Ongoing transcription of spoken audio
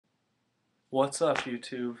What's up,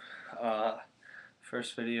 YouTube?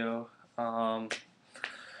 First video. Um,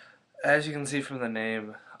 as you can see from the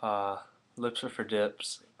name, lips are for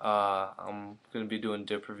dips. I'm gonna be doing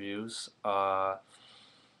dip reviews. The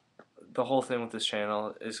whole thing with this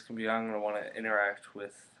channel is gonna be I'm gonna want to interact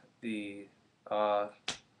with the uh,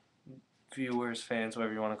 viewers, fans,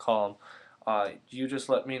 whatever you want to call them. You just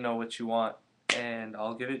let me know what you want, and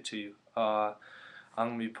I'll give it to you. I'm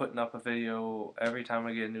gonna be putting up a video every time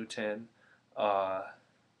I get a new tin. Uh,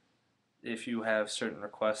 if you have certain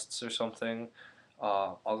requests or something,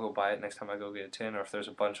 I'll go buy it next time I go get a tin, or if there's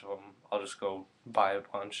a bunch of them, I'll just go buy a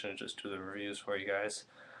bunch and just do the reviews for you guys.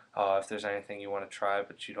 If there's anything you want to try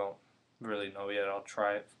but you don't really know yet, I'll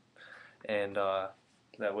try it, and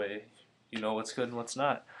that way you know what's good and what's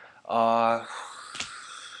not. Uh,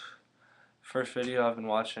 First video, I've been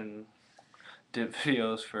watching dip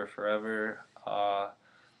videos for forever.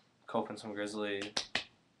 Coping some grizzly,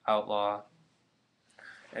 outlaw,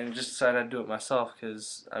 and just decided I'd do it myself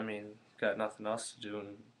because, I mean, got nothing else to do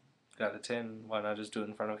and got a tin, why not just do it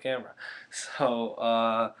in front of a camera?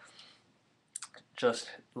 So, just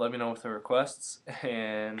let me know with the requests,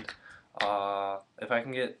 and if I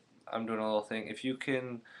can get, I'm doing a little thing, if you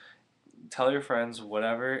can tell your friends,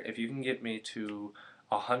 whatever, if you can get me to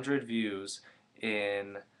 100 views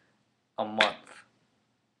in a month,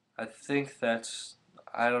 I think that's,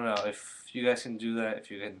 I don't know, if you guys can do that, if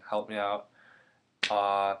you can help me out.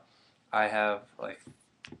 I have like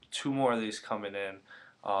 2 more of these coming in.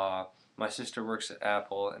 My sister works at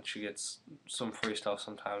Apple and she gets some free stuff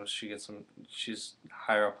sometimes. She's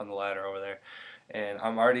higher up on the ladder over there. And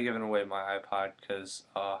I'm already giving away my iPod because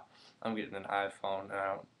I'm getting an iPhone and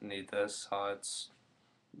I don't need this. It's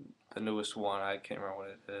the newest one. I can't remember what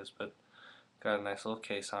it is, but got a nice little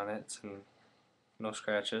case on it and no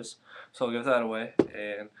scratches. So I'll give that away.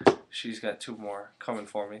 And she's got 2 more coming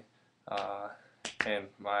for me. And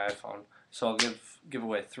my iPhone. So I'll give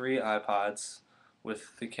away 3 iPods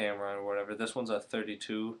with the camera or whatever. This one's a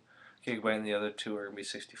 32 gigabyte and the other 2 are gonna be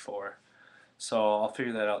 64. So I'll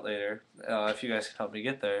figure that out later. If you guys can help me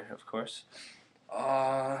get there, of course.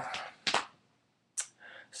 Uh,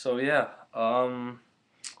 so yeah.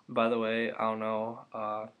 By the way, I don't know.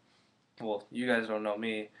 Well, you guys don't know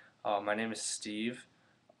me. My name is Steve.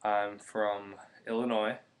 I'm from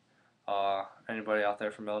Illinois. Anybody out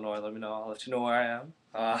there from Illinois, let me know. I'll let you know where I am.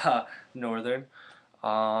 Northern.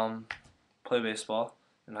 Um, Play baseball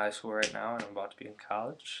in high school right now, and I'm about to be in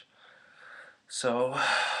college. So,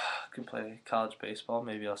 I can play college baseball.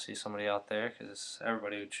 Maybe I'll see somebody out there because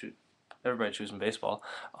everybody choosing baseball.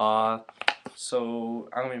 So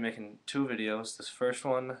I'm gonna be making 2 videos. This first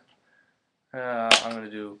one, I'm gonna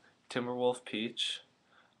do Timberwolf Peach.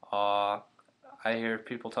 Uh, I hear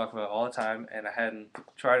people talk about it all the time, and I hadn't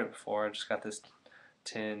tried it before. I just got this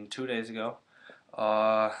tin 2 days ago.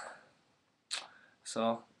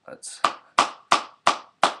 So let's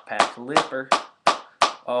pack a lipper.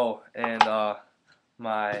 Oh, and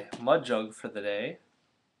my mud jug for the day,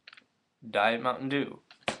 Diet Mountain Dew.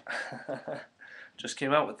 Just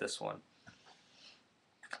came out with this one.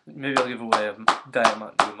 Maybe I'll give away a Diet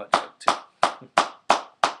Mountain Dew mud jug too.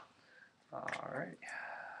 Alright.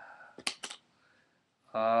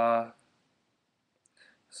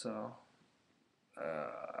 So,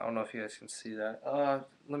 I don't know if you guys can see that.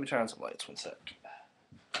 Let me turn on some lights 1 sec.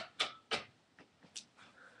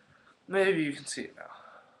 Maybe you can see it now.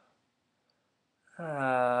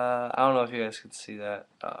 I don't know if you guys can see that.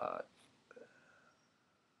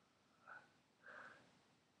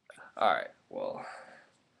 Alright, well,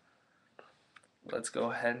 let's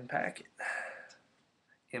go ahead and pack it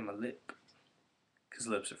in my lip, because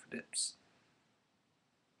lips are for dips.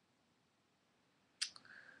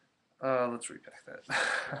 Let's repack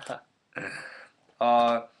that.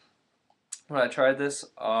 When I tried this,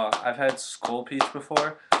 I've had Skull Peach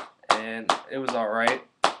before, and it was alright,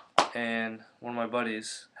 and one of my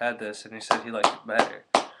buddies had this, and he said he liked it better,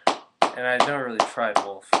 and I'd never really tried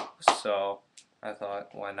Wolf, so I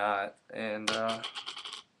thought, why not, and,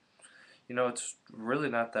 you know, it's really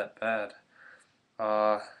not that bad.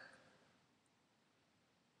 Alright.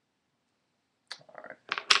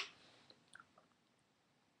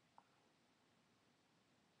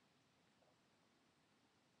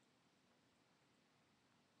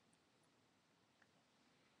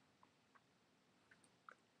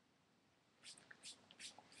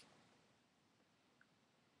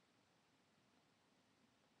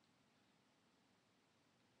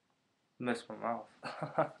 Missed my mouth.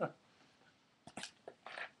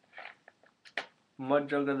 Mud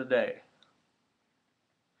jug of the day.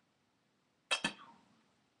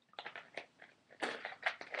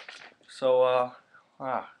 So,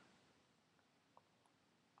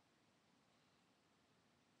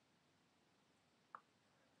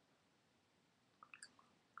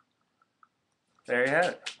 there you have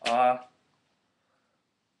it.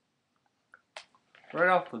 Right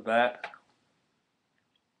off the bat,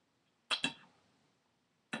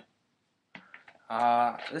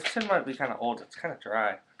 this tin might be kind of old. It's kind of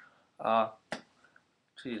dry. Uh,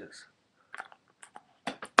 Jesus.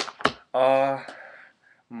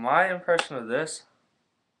 My impression of this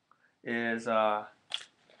is,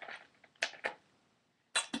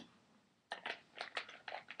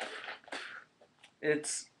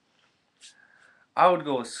 it's, I would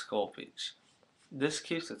go with Skull Peach. This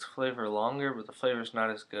keeps its flavor longer, but the flavor's not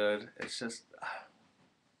as good. It's just,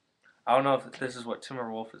 I don't know if this is what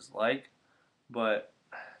Timberwolf is like, but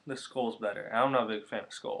the Skull's better. I'm not a big fan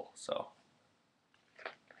of Skull, so.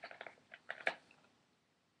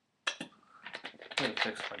 Let me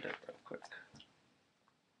fix my dip real quick.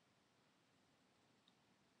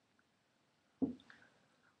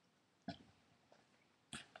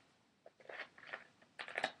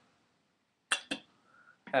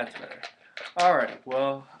 That's better. Alrighty,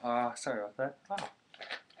 well, sorry about that. Oh.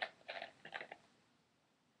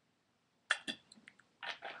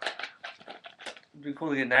 It'd be cool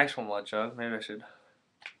to get an actual mud jug. Maybe I should.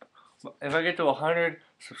 If I get to 100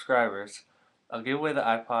 subscribers, I'll give away the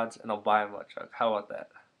iPods and I'll buy a mud jug. How about that?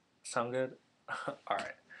 Sound good?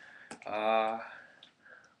 Alright.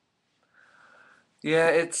 Yeah,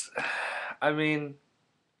 it's. I mean,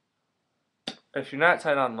 if you're not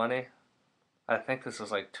tight on money, I think this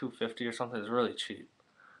is like $2.50 or something. It's really cheap.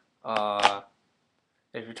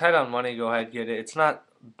 If you're tight on money, go ahead and get it. It's not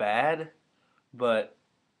bad, but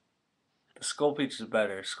the Skull Peach is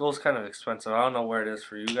better. Skull's kind of expensive. I don't know where it is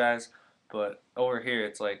for you guys, but over here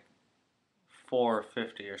it's like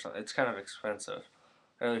 $4.50 or something. It's kind of expensive,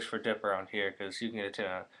 at least for dip around here, because you can get a tin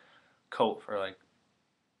of Coke for like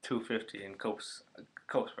 $2.50, and Coke's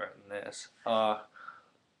better than this.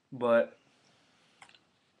 But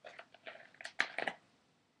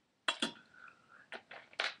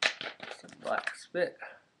some black spit.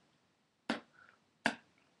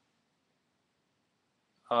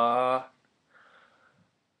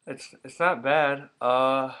 It's not bad.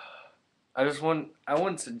 I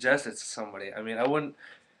wouldn't suggest it to somebody. I mean, I wouldn't.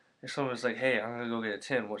 If someone was like, "Hey, I'm gonna go get a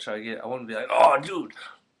tin. What should I get?" I wouldn't be like, "Oh, dude,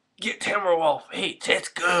 get Timberwolf. Hey, it's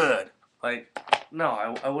good." Like, no,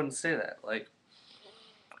 I wouldn't say that. Like,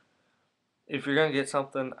 if you're gonna get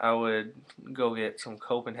something, I would go get some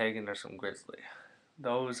Copenhagen or some Grizzly.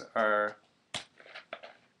 Those are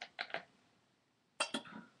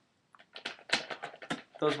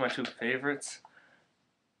my two favorites.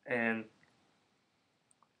 And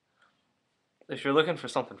if you're looking for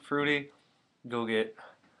something fruity, go get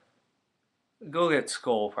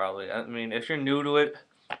Skull probably. I mean, if you're new to it,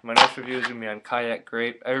 my next review is gonna be on Kayak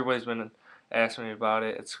Grape. Everybody's been asking me about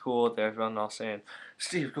it. It's cool. They've been all saying,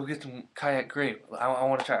 "Steve, go get some Kayak Grape. I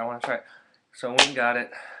want to try. I want to try it." So I went and got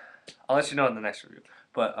it. I'll let you know in the next review.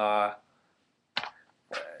 But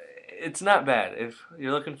it's not bad. If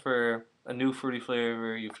you're looking for a new fruity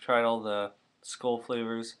flavor, you've tried all the Skull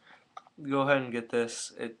flavors, go ahead and get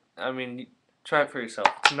this. I mean, try it for yourself.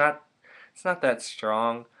 It's not that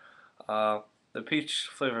strong. The peach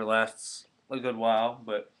flavor lasts a good while,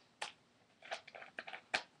 but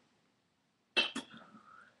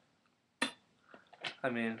I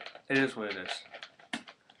mean, it is what it is.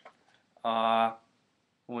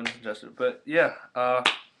 Wouldn't suggest it, but yeah.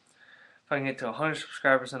 If I can get to 100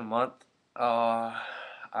 subscribers in a month,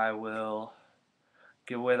 I will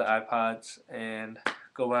give away the iPods and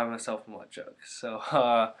go buy myself a mud jug.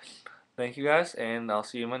 So, thank you guys, and I'll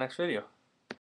see you in my next video.